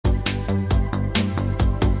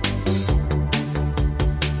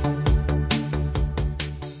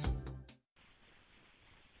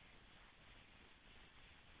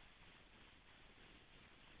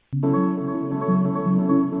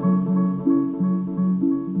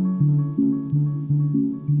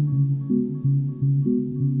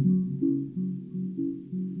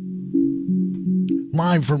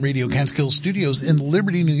live from Radio Catskills Studios in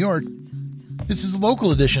Liberty, New York. This is the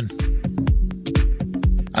local edition.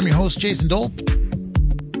 I'm your host, Jason Dole.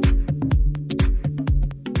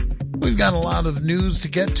 We've got a lot of news to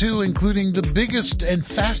get to, including the biggest and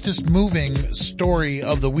fastest moving story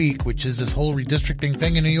of the week, which is this whole redistricting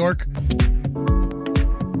thing in New York. Going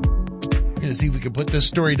to see if we can put this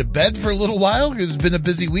story to bed for a little while. It's been a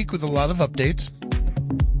busy week with a lot of updates.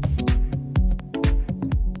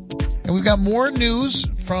 And we've got more news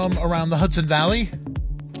from around the Hudson Valley.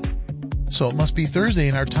 So it must be Thursday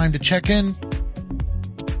and our time to check in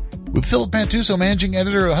with Philip Pantuso, managing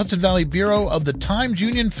editor of Hudson Valley Bureau of the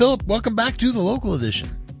Times-Union. Philip, welcome back to the local edition.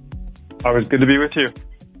 Always good to be with you.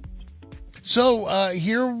 So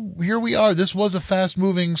here we are. This was a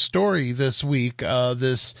fast-moving story this week.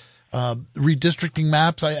 This redistricting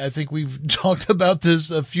maps. I think we've talked about this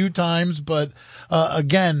a few times, but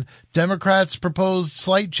again, Democrats proposed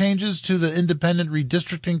slight changes to the Independent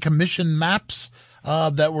Redistricting Commission maps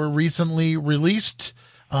that were recently released.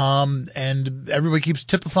 And everybody keeps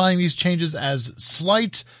typifying these changes as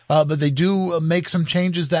slight, but they do make some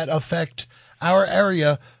changes that affect our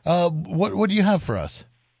area. What do you have for us?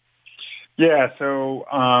 Yeah, so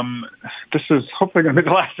this is hopefully going to be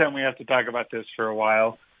the last time we have to talk about this for a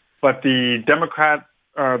while. But the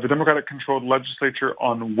Democratic-controlled legislature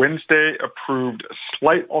on Wednesday approved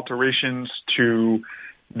slight alterations to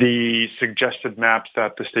the suggested maps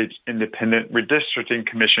that the state's Independent Redistricting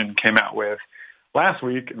Commission came out with last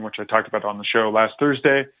week, in which I talked about on the show last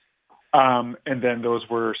Thursday. And then those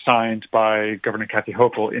were signed by Governor Kathy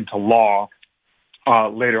Hochul into law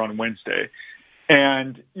later on Wednesday.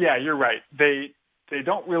 And yeah, you're right. They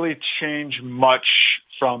don't really change much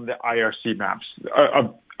from the IRC maps.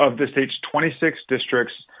 Of the state's 26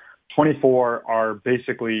 districts, 24 are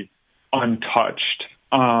basically untouched.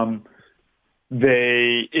 In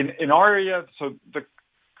our area, so the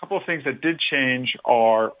couple of things that did change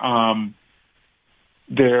are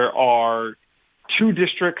there are two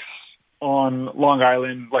districts on Long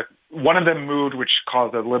Island. Like one of them moved, which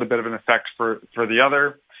caused a little bit of an effect for the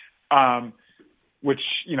other, which,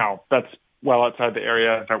 you know, that's well outside the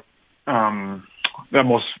area that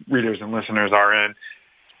most readers and listeners are in.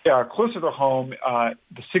 Closer to home,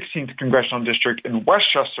 the 16th Congressional District in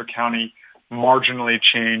Westchester County marginally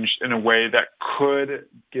changed in a way that could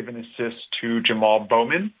give an assist to Jamal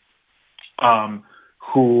Bowman,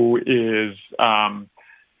 who is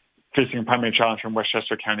facing a primary challenge from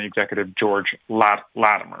Westchester County Executive George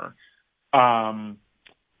Latimer.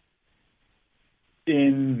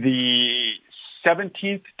 In the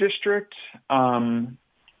 17th District, those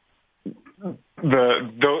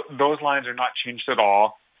lines are not changed at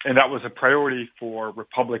all. And that was a priority for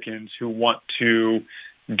Republicans who want to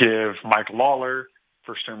give Mike Lawler,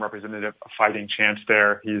 first-term representative, a fighting chance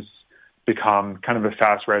there. He's become kind of a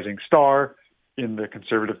fast-rising star in the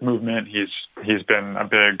conservative movement. He's been a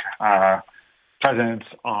big presence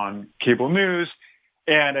on cable news,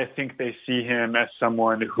 and I think they see him as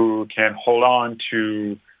someone who can hold on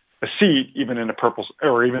to a seat, even in a purple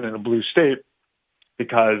or even in a blue state,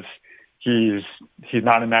 because he's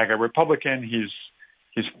not a MAGA Republican. He's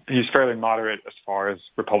fairly moderate as far as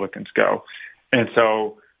Republicans go. And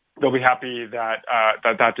so they'll be happy that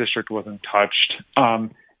that district wasn't touched.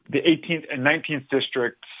 The 18th and 19th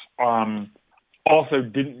districts also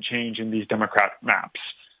didn't change in these Democrat maps.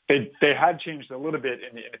 They had changed a little bit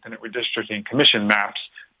in the Independent Redistricting Commission maps,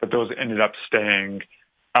 but those ended up staying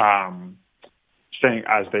as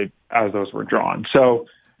those were drawn. So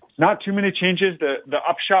not too many changes. The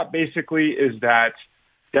upshot basically is that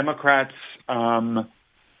Democrats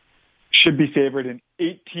should be favored in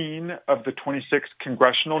 18 of the 26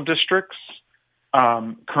 congressional districts.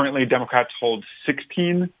 Currently, Democrats hold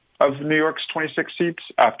 16 of New York's 26 seats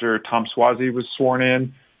after Tom Suozzi was sworn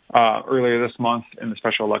in earlier this month in the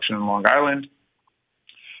special election in Long Island.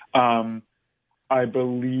 I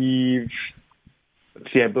believe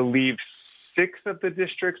 6 of the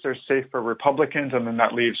districts are safe for Republicans, and then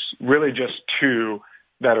that leaves really just 2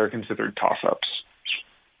 that are considered toss-ups.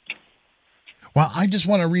 Well, I just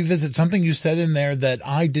want to revisit something you said in there that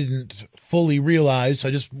I didn't fully realize. So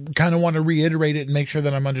I just kind of want to reiterate it and make sure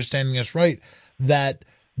that I'm understanding this right, that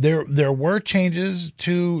there were changes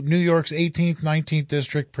to New York's 18th, 19th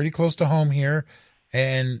district, pretty close to home here.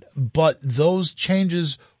 But those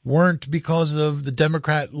changes weren't because of the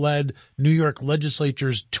Democrat-led New York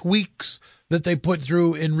legislature's tweaks that they put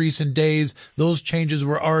through in recent days. Those changes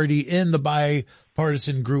were already in the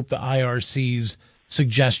bipartisan group, the IRC's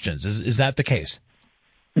suggestions. Is that the case?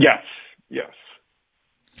 Yes.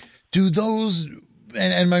 Do those,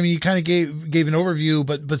 and I mean, you kind of gave an overview,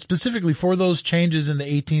 but specifically for those changes in the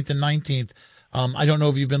 18th and 19th, I don't know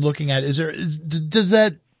if you've been looking at,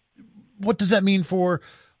 what does that mean for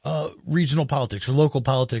regional politics or local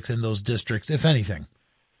politics in those districts, if anything?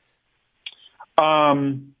 Let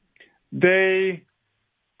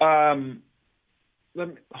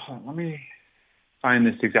me find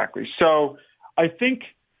this exactly. So I think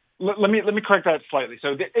let me correct that slightly.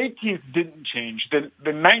 So the 18th didn't change. The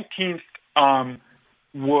 19th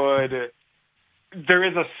there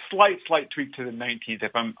is a slight tweak to the 19th,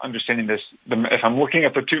 if I'm understanding this, if I'm looking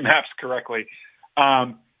at the two maps correctly.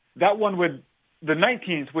 The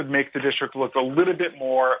 19th would make the district look a little bit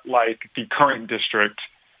more like the current district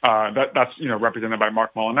that's represented by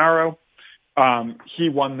Mark Molinaro. He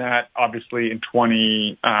won that obviously in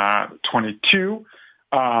 2022,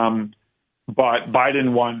 but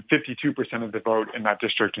Biden won 52% of the vote in that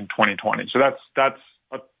district in 2020. So that's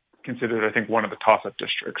considered, I think, one of the toss-up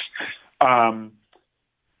districts.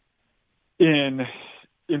 In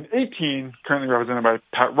 18, currently represented by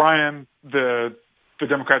Pat Ryan, the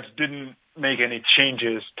Democrats didn't make any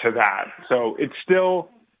changes to that. So it still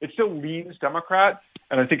leans Democrat,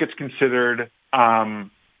 and I think it's considered,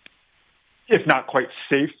 if not quite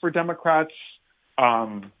safe for Democrats,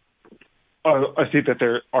 a seat that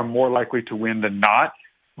they are more likely to win than not.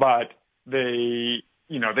 But they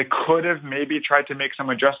could have maybe tried to make some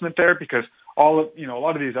adjustment there, because a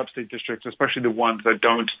lot of these upstate districts, especially the ones that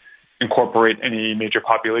don't incorporate any major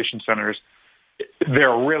population centers,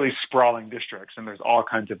 they're really sprawling districts, and there's all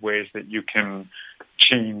kinds of ways that you can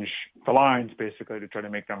change the lines basically to try to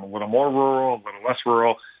make them a little more rural, a little less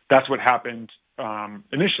rural. That's what happened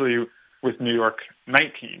initially with New York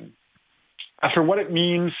 19. As for what it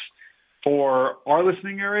means for our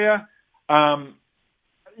listening area, I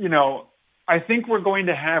think we're going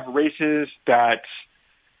to have races that,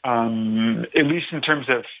 at least in terms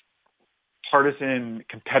of partisan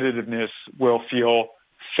competitiveness, will feel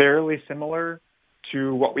fairly similar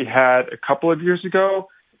to what we had a couple of years ago.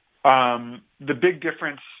 The big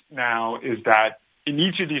difference now is that in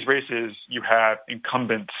each of these races, you have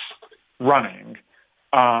incumbents running.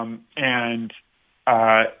 And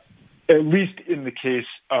at least in the case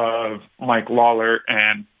of Mike Lawler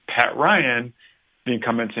and Pat Ryan, the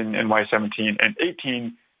incumbents in NY17 and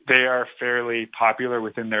 18, they are fairly popular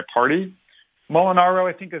within their party. Molinaro,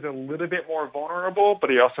 I think, is a little bit more vulnerable, but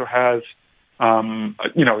he also has, a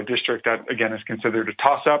district that, again, is considered a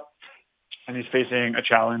toss-up, and he's facing a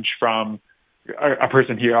challenge from a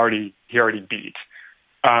person he already beat.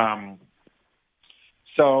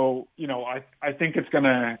 So, I think it's going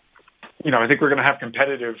to, I think we're going to have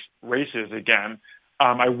competitive races again.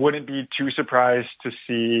 I wouldn't be too surprised to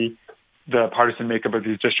see the partisan makeup of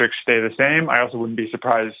these districts stay the same. I also wouldn't be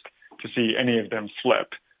surprised to see any of them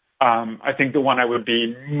flip. I think the one I would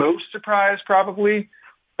be most surprised probably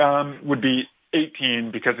would be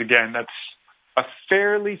 18, because, again, that's a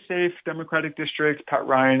fairly safe Democratic district. Pat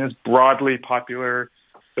Ryan is broadly popular,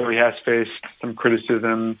 though he has faced some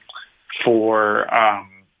criticism for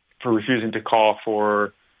refusing to call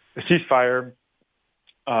for a ceasefire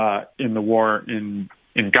in the war in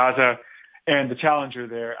Gaza. And the challenger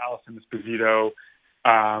there, Allison Esposito,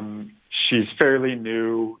 she's fairly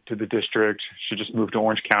new to the district. She just moved to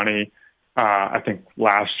Orange County, I think,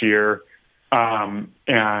 last year,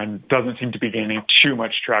 and doesn't seem to be gaining too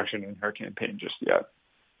much traction in her campaign just yet.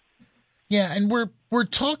 Yeah, and we're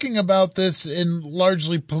talking about this in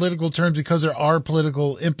largely political terms because there are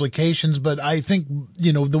political implications. But I think,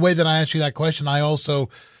 the way that I asked you that question, I also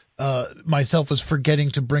myself was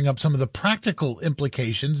forgetting to bring up some of the practical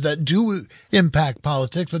implications that do impact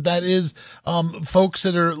politics, but that is folks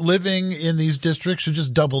that are living in these districts should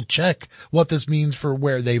just double check what this means for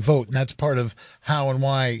where they vote. And that's part of how and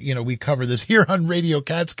why, we cover this here on Radio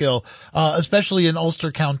Catskill, especially in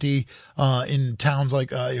Ulster County, in towns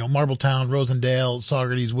like, Marbletown, Rosendale,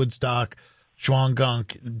 Saugerties, Woodstock,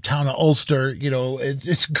 Schwangunk, town of Ulster.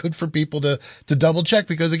 It's good for people to double check,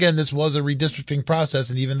 because again, this was a redistricting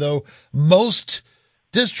process. And even though most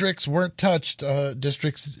districts weren't touched,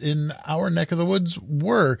 districts in our neck of the woods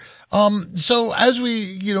were. So as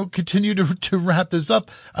we, continue to wrap this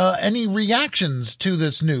up, any reactions to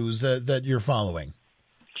this news that you're following?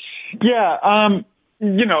 Yeah.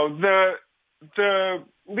 The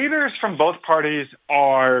leaders from both parties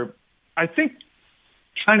are, I think,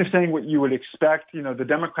 kind of saying what you would expect. The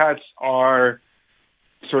Democrats are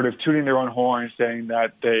sort of tooting their own horn, saying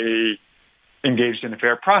that they engaged in a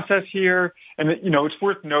fair process here. And, it's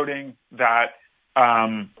worth noting that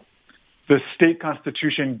the state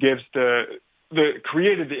constitution gives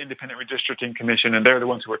created the Independent Redistricting Commission, and they're the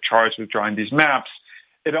ones who are charged with drawing these maps.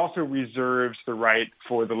 It also reserves the right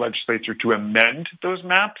for the legislature to amend those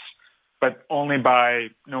maps, but only by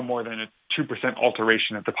no more than a 2%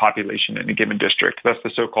 alteration of the population in a given district. That's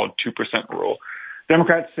the so-called 2% rule.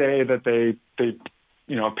 Democrats say that they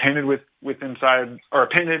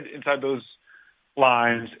painted inside those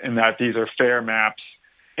lines, and that these are fair maps.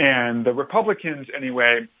 And the Republicans,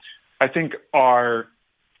 anyway, I think are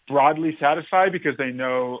broadly satisfied because they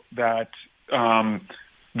know that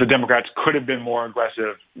the Democrats could have been more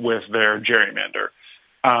aggressive with their gerrymander.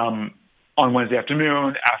 On Wednesday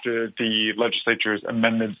afternoon, after the legislature's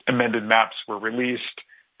amended maps were released,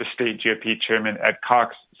 the state GOP chairman, Ed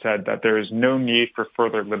Cox, said that there is no need for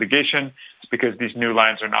further litigation because these new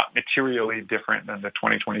lines are not materially different than the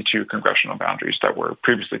 2022 congressional boundaries that were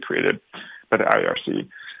previously created by the IRC.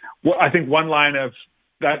 Well, I think one line of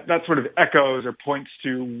that sort of echoes or points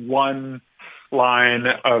to one line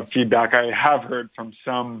of feedback I have heard from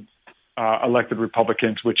some elected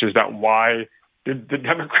Republicans, which is that why did the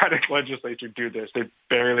Democratic legislature do this? They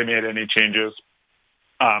barely made any changes.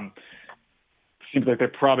 Seems like they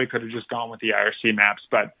probably could have just gone with the IRC maps,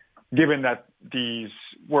 but given that these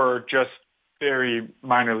were just very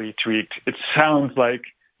minorly tweaked, it sounds like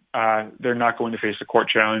they're not going to face a court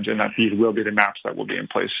challenge, and that these will be the maps that will be in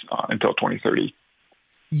place until 2030.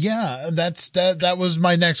 Yeah, that was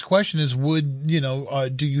my next question is,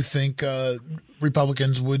 do you think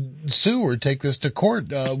Republicans would sue or take this to court,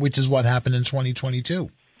 which is what happened in 2022?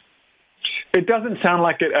 It doesn't sound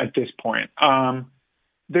like it at this point.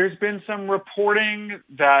 There's been some reporting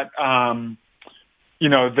that, that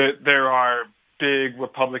there are big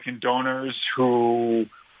Republican donors who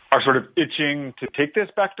are sort of itching to take this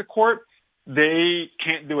back to court. They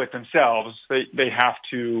can't do it themselves. They have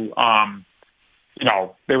to,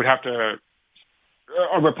 they would have to,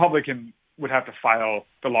 a Republican would have to file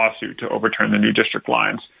the lawsuit to overturn the new district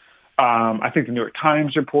lines. I think the New York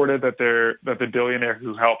Times reported that the billionaire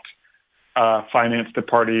who helped finance the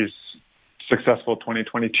party's successful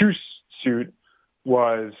 2022 suit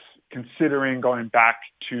was considering going back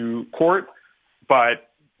to court, but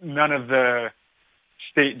none of the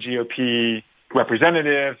state GOP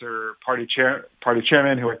representatives or party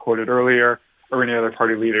chairman who I quoted earlier or any other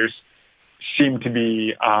party leaders seem to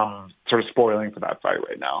be sort of spoiling for that fight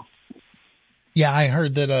right now. Yeah, I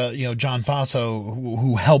heard that, John Faso,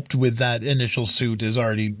 who helped with that initial suit, has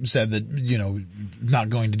already said that, not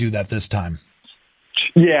going to do that this time.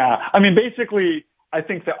 Yeah. I mean, basically, I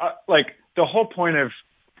think that, the whole point of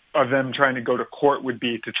them trying to go to court would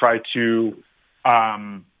be to try to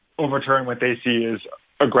overturn what they see as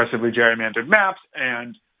aggressively gerrymandered maps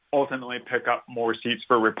and ultimately pick up more seats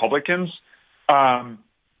for Republicans.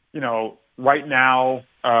 Right now,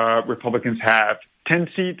 Republicans have 10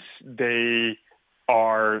 seats. They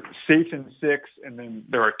are safe in 6, and then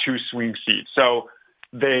there are 2 swing seats. So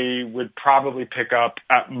they would probably pick up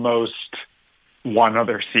at most one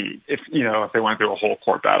other seat if they went through a whole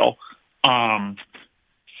court battle.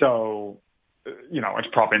 It's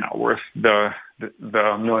probably not worth the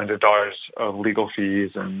millions of dollars of legal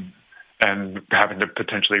fees and having to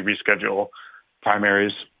potentially reschedule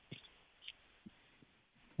primaries.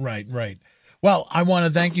 Right. Well, I want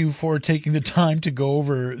to thank you for taking the time to go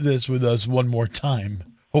over this with us one more time.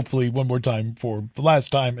 Hopefully one more time for the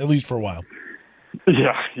last time, at least for a while.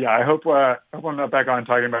 Yeah. I hope I'm not back on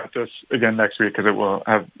talking about this again next week because it will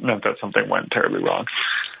have meant that something went terribly wrong.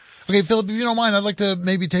 Okay, Philip, if you don't mind, I'd like to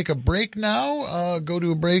maybe take a break now, go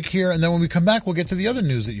to a break here, and then when we come back, we'll get to the other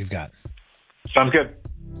news that you've got. Sounds good.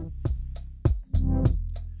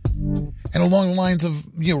 And along the lines of,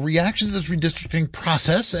 reactions to this redistricting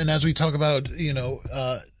process, and as we talk about,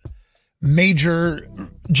 major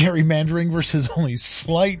gerrymandering versus only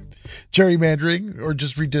slight gerrymandering or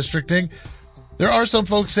just redistricting, there are some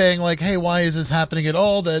folks saying like, hey, why is this happening at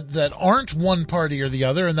all that aren't one party or the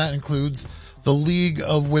other? And that includes the League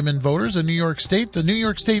of Women Voters in New York State. The New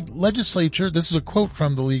York State Legislature, this is a quote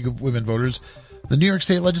from the League of Women Voters, the New York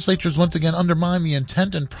State Legislature has once again undermined the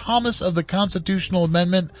intent and promise of the constitutional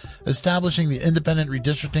amendment establishing the Independent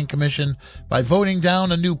Redistricting Commission by voting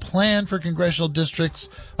down a new plan for congressional districts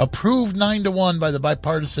approved 9-1 by the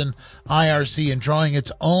bipartisan IRC and drawing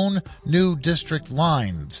its own new district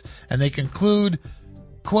lines. And they conclude,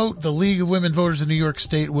 quote, the League of Women Voters in New York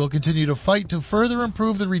State will continue to fight to further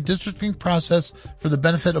improve the redistricting process for the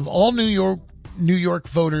benefit of all New York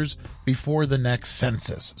voters before the next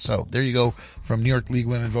census. So there you go from New York League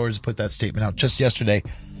of Women Voters, put that statement out just yesterday.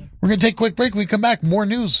 We're going to take a quick break. When we come back, more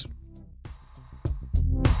news.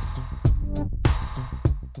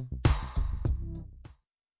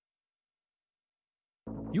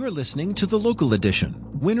 You're listening to The Local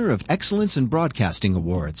Edition, winner of Excellence in Broadcasting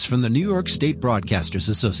Awards from the New York State Broadcasters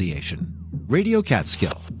Association. Radio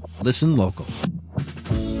Catskill. Listen local.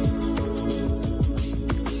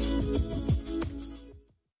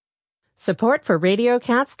 Support for Radio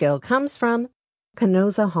Catskill comes from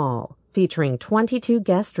Canosa Hall, featuring 22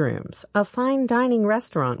 guest rooms, a fine dining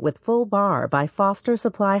restaurant with full bar by Foster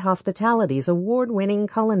Supply Hospitality's award-winning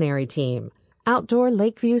culinary team, outdoor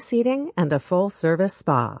lakeview seating, and a full-service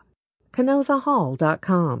spa.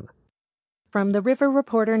 CanosaHall.com. From the River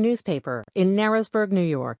Reporter newspaper in Narrowsburg, New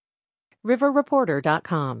York,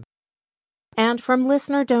 riverreporter.com. And from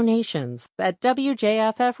listener donations at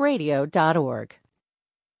wjffradio.org.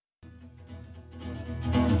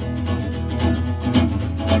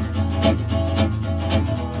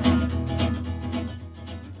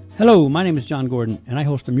 Hello, my name is John Gordon, and I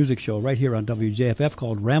host a music show right here on WJFF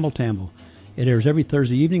called Ramble Tamble. It airs every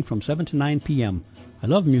Thursday evening from 7 to 9 p.m. I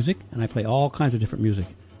love music, and I play all kinds of different music.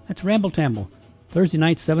 That's Ramble Tamble, Thursday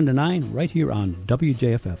nights 7 to 9, right here on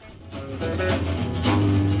WJFF.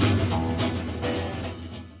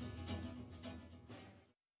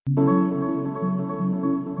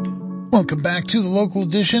 Welcome back to the local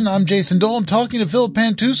edition. I'm Jason Dole. I'm talking to Philip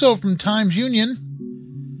Pantuso from Times Union,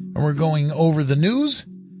 and we're going over the news.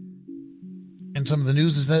 And some of the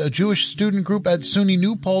news is that a Jewish student group at SUNY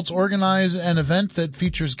New Paltz organized an event that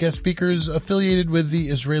features guest speakers affiliated with the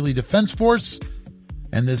Israeli Defense Force,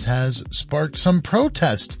 and this has sparked some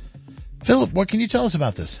protest. Philip, what can you tell us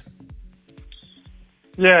about this?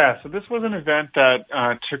 Yeah, so this was an event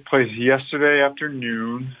that took place yesterday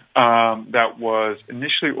afternoon that was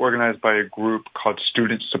initially organized by a group called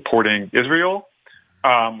Students Supporting Israel,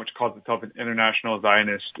 which calls itself an International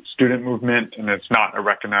Zionist Student Movement, and it's not a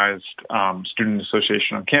recognized student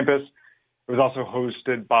association on campus. It was also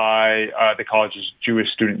hosted by the college's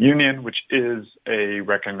Jewish Student Union, which is a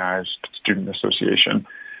recognized student association.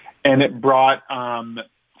 And it brought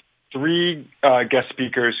three guest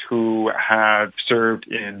speakers who have served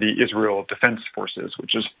in the Israel Defense Forces,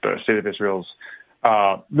 which is the state of Israel's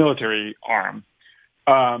military arm.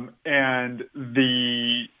 And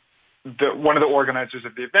one of the organizers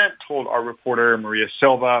of the event told our reporter, Maria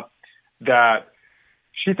Silva, that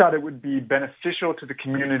she thought it would be beneficial to the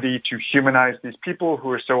community to humanize these people who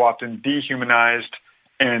are so often dehumanized,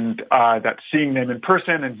 and that seeing them in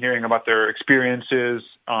person and hearing about their experiences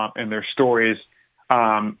and their stories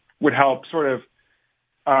would help sort of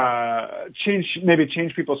change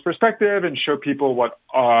people's perspective and show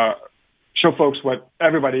folks what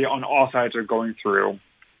everybody on all sides are going through.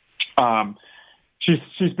 She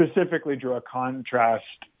specifically drew a contrast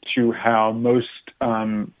to how most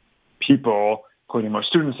people, including most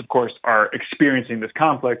students, of course, are experiencing this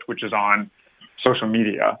conflict, which is on social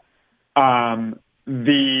media.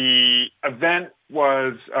 The event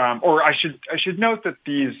was, or I should note that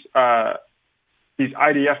these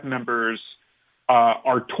IDF members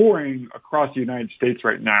are touring across the United States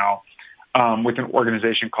right now with an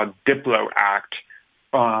organization called Diplo Act,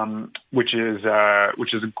 which is a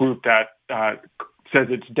group that says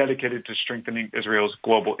it's dedicated to strengthening Israel's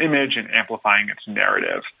global image and amplifying its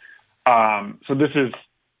narrative. So this is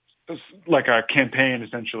like a campaign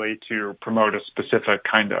essentially to promote a specific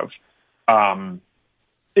kind of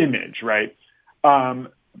image, right? To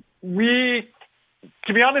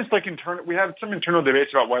be honest, we have some internal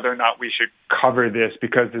debates about whether or not we should cover this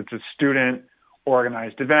because it's a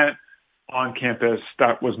student-organized event on campus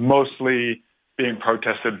that was mostly being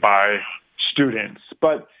protested by students.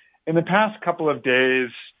 But in the past couple of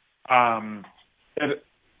days, it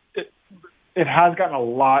has gotten a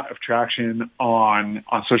lot of traction on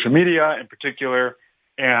social media in particular,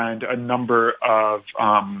 and a number of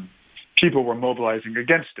people were mobilizing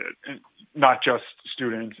against it. And not just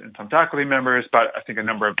students and some faculty members, but I think a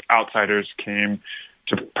number of outsiders came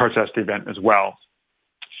to protest the event as well.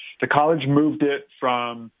 The college moved it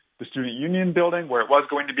from the Student Union building, where it was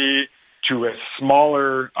going to be, to a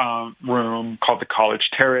smaller room called the College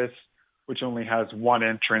Terrace, which only has one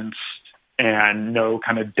entrance and no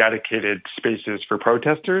kind of dedicated spaces for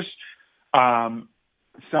protesters.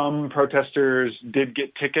 Some protesters did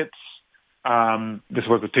get tickets. This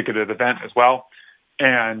was a ticketed event as well.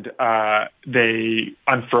 And they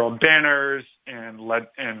unfurled banners and led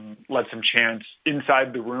some chants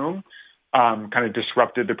inside the room, kind of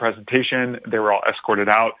disrupted the presentation. They were all escorted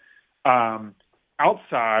out.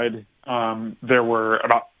 Outside, there were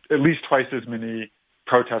about at least twice as many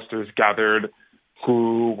protesters gathered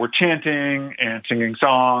who were chanting and singing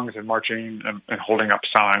songs and marching and holding up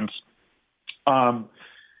signs.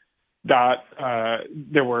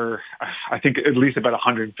 There were, I think, at least about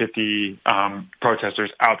 150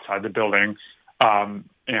 protesters outside the building, and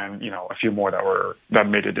a few more that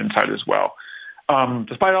made it inside as well.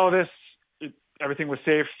 Despite all of this, everything was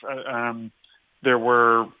safe. There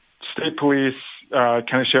were state police,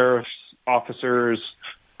 county sheriff's officers,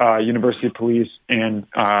 University Police and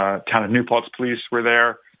Town of New Paltz Police were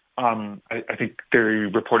there. I think they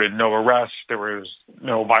reported no arrests. There was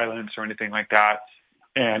no violence or anything like that.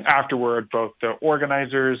 And afterward, both the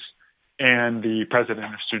organizers and the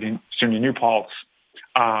president of SUNY New Paltz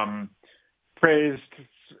praised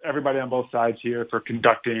everybody on both sides here for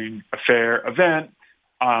conducting a fair event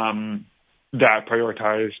that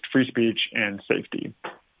prioritized free speech and safety.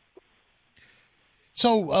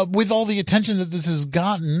 So, with all the attention that this has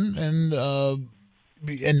gotten, and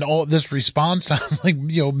all this response sounds like,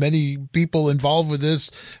 many people involved with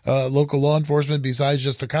this, local law enforcement besides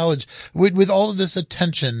just the college, with all of this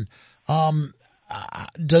attention, how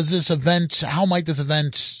might this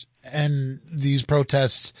event and these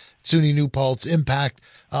protests, SUNY New Paltz, impact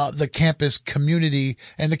the campus community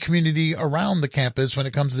and the community around the campus when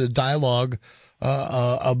it comes to the dialogue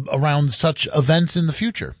around such events in the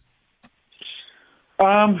future?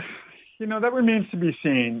 That remains to be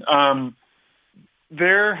seen.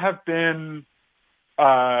 There have been,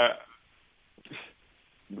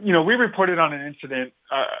 we reported on an incident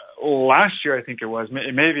last year, I think it was.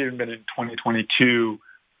 It may have even been in 2022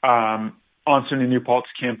 on SUNY New Paltz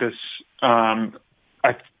campus. I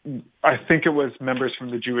think it was members from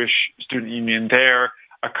the Jewish Student Union there.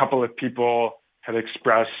 A couple of people had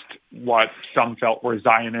expressed what some felt were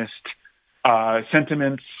Zionist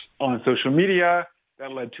sentiments on social media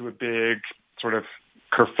that led to a big sort of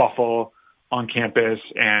kerfuffle on campus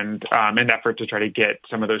and an effort to try to get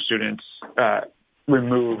some of those students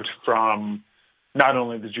removed from not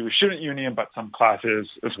only the Jewish Student Union, but some classes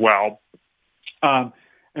as well. And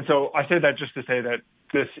so I say that just to say that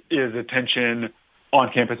this is a tension on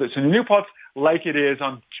campus at SUNY New Paltz, like it is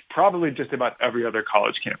on probably just about every other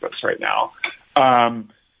college campus right now.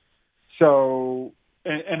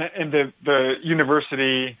 The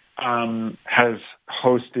university has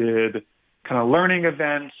hosted kind of learning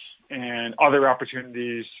events and other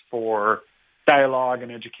opportunities for dialogue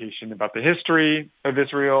and education about the history of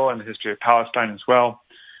Israel and the history of Palestine as well.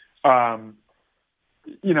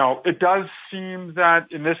 It does seem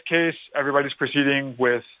that in this case, everybody's proceeding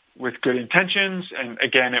with good intentions. And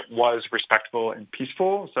again, it was respectful and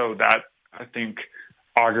peaceful. So that, I think,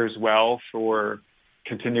 augurs well for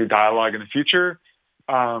continued dialogue in the future.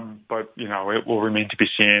 But, it will remain to be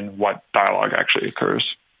seen what dialogue actually occurs.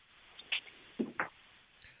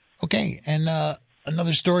 Okay. And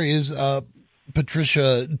another story is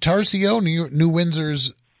Patricia Tarcio, New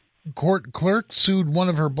Windsor's court clerk, sued one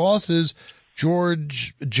of her bosses,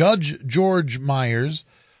 Judge George Myers,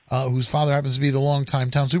 whose father happens to be the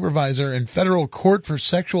longtime town supervisor, in federal court for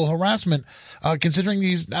sexual harassment. Considering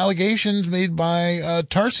these allegations made by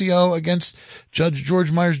Tarcio against Judge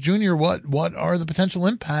George Myers Jr., what are the potential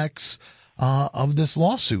impacts of this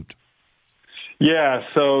lawsuit? Yeah,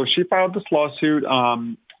 so she filed this lawsuit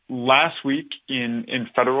last week in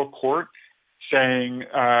federal court, saying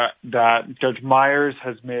that Judge Myers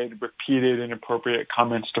has made repeated inappropriate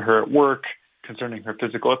comments to her at work concerning her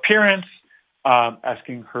physical appearance,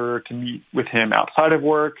 asking her to meet with him outside of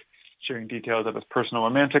work, sharing details of his personal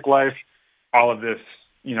romantic life. All of this,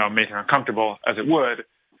 made her uncomfortable, as it would.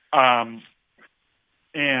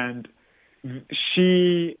 And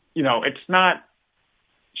she, it's not.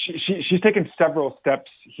 She's taken several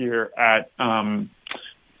steps here at an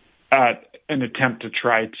attempt to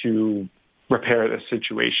try to repair the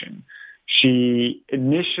situation. She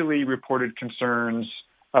initially reported concerns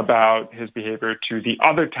about his behavior to the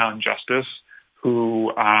other town justice,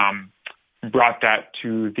 who brought that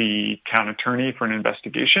to the town attorney for an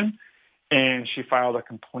investigation, and she filed a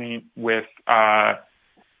complaint with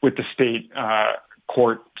the state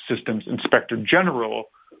court system's inspector general,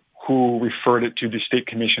 who referred it to the State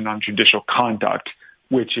Commission on Judicial Conduct,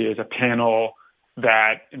 which is a panel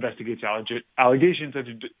that investigates allegations of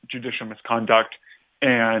judicial misconduct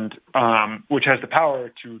and which has the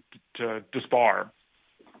power to disbar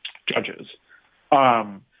judges.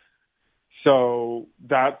 So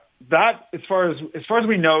that as far as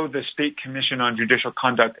we know, the State Commission on Judicial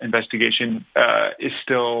Conduct investigation is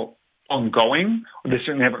still ongoing. They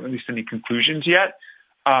certainly haven't released any conclusions yet.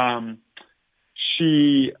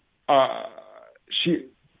 She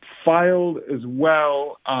filed as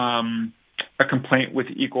well a complaint with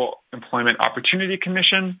the Equal Employment Opportunity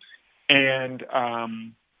Commission, and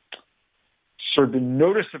sort of the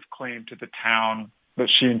notice of claim to the town that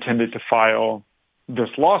she intended to file this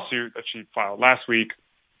lawsuit that she filed last week,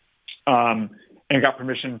 and got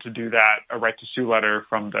permission to do that, a right to sue letter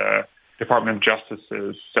from the Department of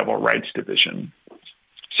Justice's Civil Rights Division.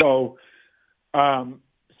 So,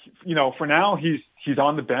 for now, he's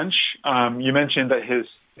on the bench. You mentioned that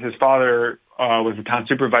his father was the town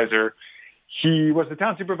supervisor. he was the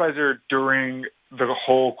town supervisor during the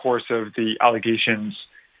whole course of the allegations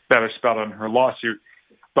that are spelled out in her lawsuit,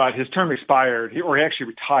 but his term expired, he actually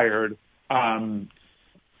retired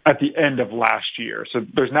at the end of last year. So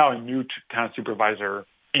there's now a new town supervisor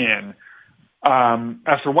in.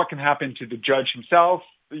 As for what can happen to the judge himself,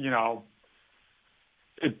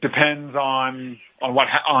 it depends on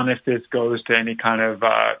if this goes to any kind of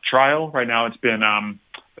trial. Right now, it's been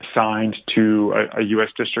assigned to a U.S.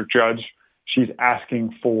 district judge. She's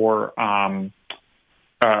asking for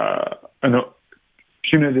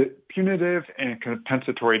punitive and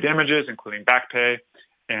compensatory damages, including back pay,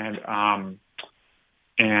 and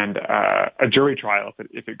a jury trial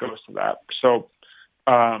if it goes to that. So,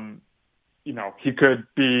 he could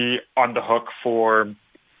be on the hook for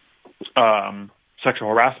sexual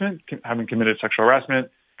harassment, having committed sexual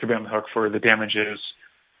harassment, could be on the hook for the damages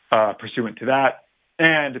pursuant to that.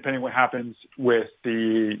 And depending what happens with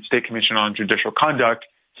the State Commission on Judicial Conduct,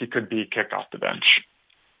 he could be kicked off the bench.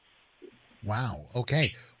 Wow.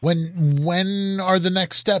 Okay. When are the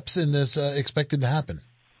next steps in this expected to happen?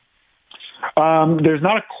 There's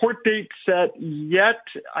not a court date set yet.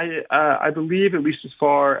 I believe, at least as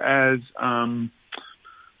far as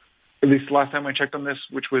at least the last time I checked on this,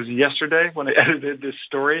 which was yesterday when I edited this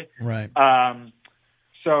story. Right.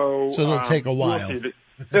 So it'll take a while.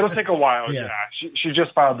 It'll take a while. Yeah. She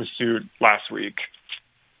just filed the suit last week.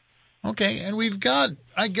 Okay, and we've got,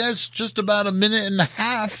 I guess, just about a minute and a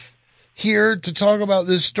half here to talk about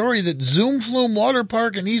this story that Zoom Flume Water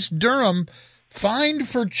Park in East Durham fined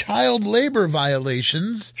for child labor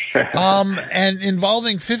violations and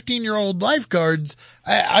involving 15-year-old lifeguards.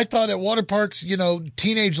 I thought at water parks,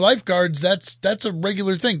 teenage lifeguards, that's a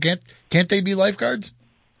regular thing. Can't they be lifeguards?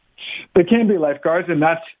 They can be lifeguards, and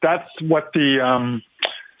that's what the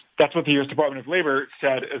U.S. Department of Labor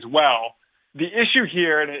said as well. The issue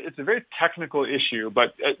here, and it's a very technical issue,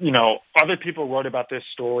 but other people wrote about this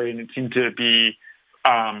story, and it seemed to be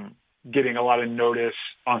getting a lot of notice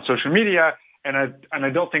on social media. And I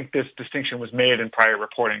don't think this distinction was made in prior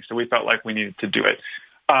reporting, so we felt like we needed to do it.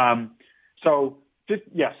 So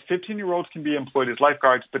yes, 15-year-olds can be employed as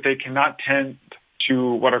lifeguards, but they cannot tend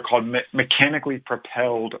to what are called mechanically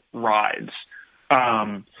propelled rides,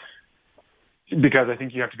 because I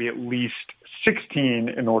think you have to be at least 16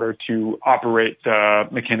 in order to operate the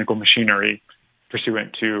mechanical machinery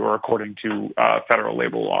pursuant to or according to federal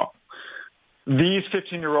labor law. These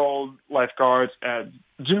 15-year-old lifeguards at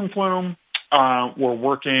Zoom Flume were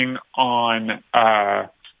working on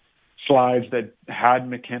slides that had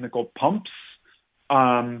mechanical pumps.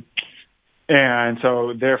 And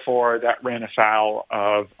so therefore that ran afoul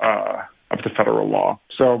of the federal law.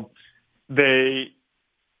 So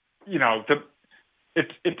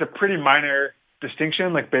it's a pretty minor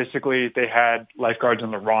distinction. Like basically they had lifeguards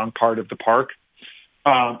in the wrong part of the park.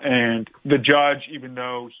 And the judge, even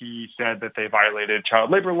though he said that they violated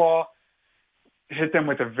child labor law, hit them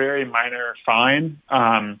with a very minor fine.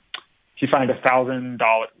 He fined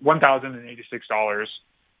 $1,086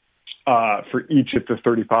 for each of the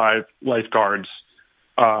 35 lifeguards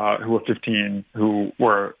who were 15 who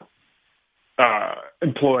were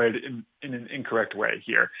employed in an incorrect way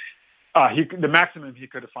here. The maximum he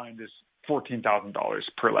could have fined is $14,000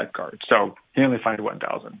 per lifeguard. So he only fined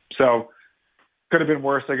 $1,000. So could have been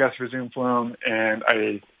worse, I guess, for Zoom Flume, and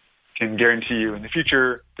I can guarantee you in the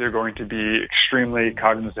future they're going to be extremely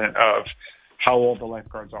cognizant of how old the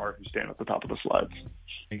lifeguards are who stand at the top of the slides.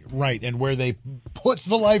 Right, and where they put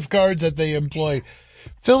the lifeguards that they employ.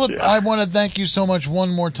 Philip, yeah. I want to thank you so much one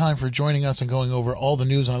more time for joining us and going over all the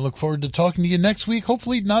news, and I look forward to talking to you next week,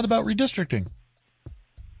 hopefully not about redistricting.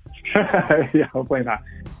 Yeah, hopefully not.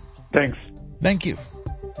 Thanks. Thank you.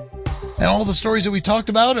 And all the stories that we talked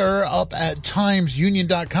about are up at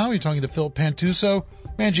timesunion.com. We're talking to Philip Pantuso,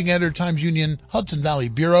 Managing Editor, Times Union, Hudson Valley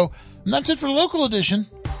Bureau. And that's it for Local Edition.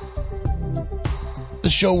 The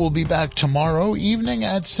show will be back tomorrow evening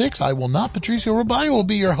at 6. I will not. Patricio Robayo will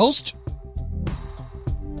be your host.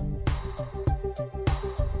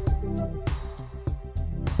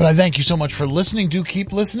 But I thank you so much for listening. Do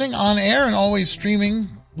keep listening on air and always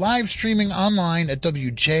live streaming online at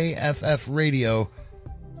WJFFradio.org.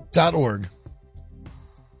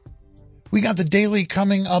 We got the Daily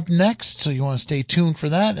coming up next, so you want to stay tuned for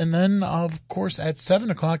that. And then, of course, at 7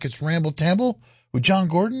 o'clock, it's Ramble Tamble with John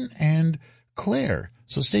Gordon and Claire.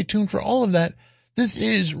 So stay tuned for all of that. This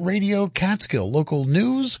is Radio Catskill, local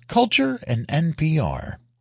news, culture, and NPR.